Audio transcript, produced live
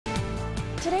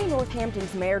Today,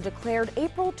 Northampton's mayor declared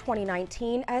April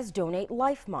 2019 as Donate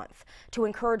Life Month to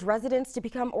encourage residents to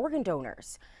become organ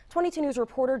donors. 22 News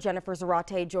reporter Jennifer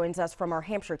Zarate joins us from our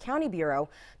Hampshire County Bureau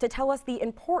to tell us the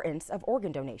importance of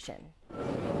organ donation.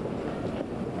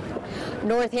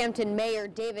 Northampton Mayor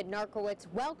David Narkowitz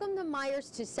welcomed the Myers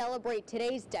to celebrate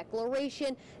today's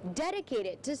declaration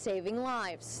dedicated to saving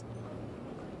lives.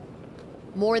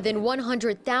 More than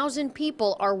 100,000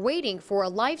 people are waiting for a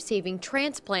life-saving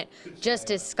transplant, just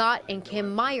as Scott and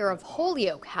Kim Meyer of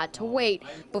Holyoke had to wait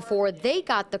before they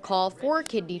got the call for a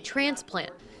kidney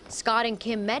transplant. Scott and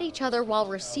Kim met each other while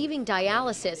receiving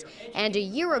dialysis, and a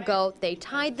year ago they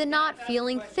tied the knot,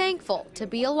 feeling thankful to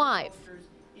be alive.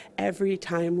 Every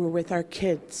time we're with our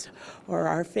kids or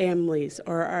our families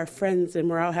or our friends and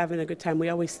we're out having a good time, we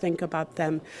always think about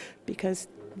them because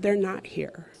they're not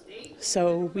here.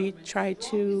 So we try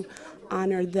to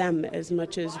honor them as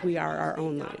much as we are our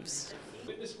own lives.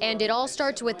 And it all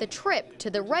starts with a trip to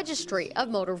the Registry of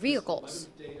Motor Vehicles.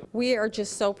 We are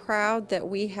just so proud that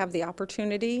we have the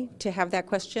opportunity to have that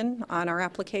question on our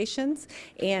applications,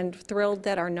 and thrilled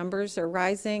that our numbers are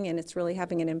rising and it's really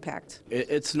having an impact.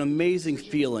 It's an amazing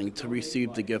feeling to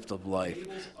receive the gift of life.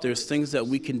 There's things that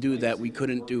we can do that we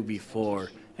couldn't do before.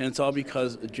 And it's all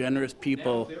because generous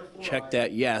people check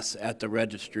that yes at the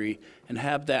registry and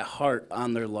have that heart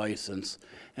on their license.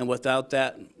 And without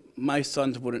that, my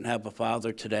sons wouldn't have a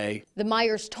father today. The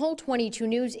Myers told 22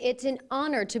 News it's an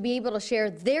honor to be able to share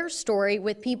their story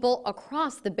with people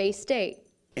across the Bay State.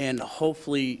 And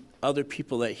hopefully other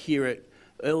people that hear it,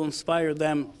 it'll inspire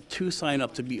them to sign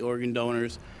up to be organ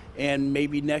donors. And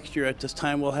maybe next year at this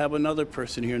time we'll have another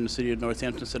person here in the city of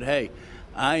Northampton said, hey,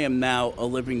 I am now a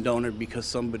living donor because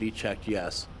somebody checked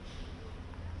yes.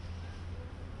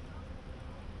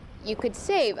 You could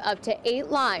save up to 8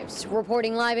 lives.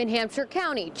 Reporting live in Hampshire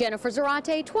County, Jennifer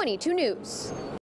Zarate, 22 News.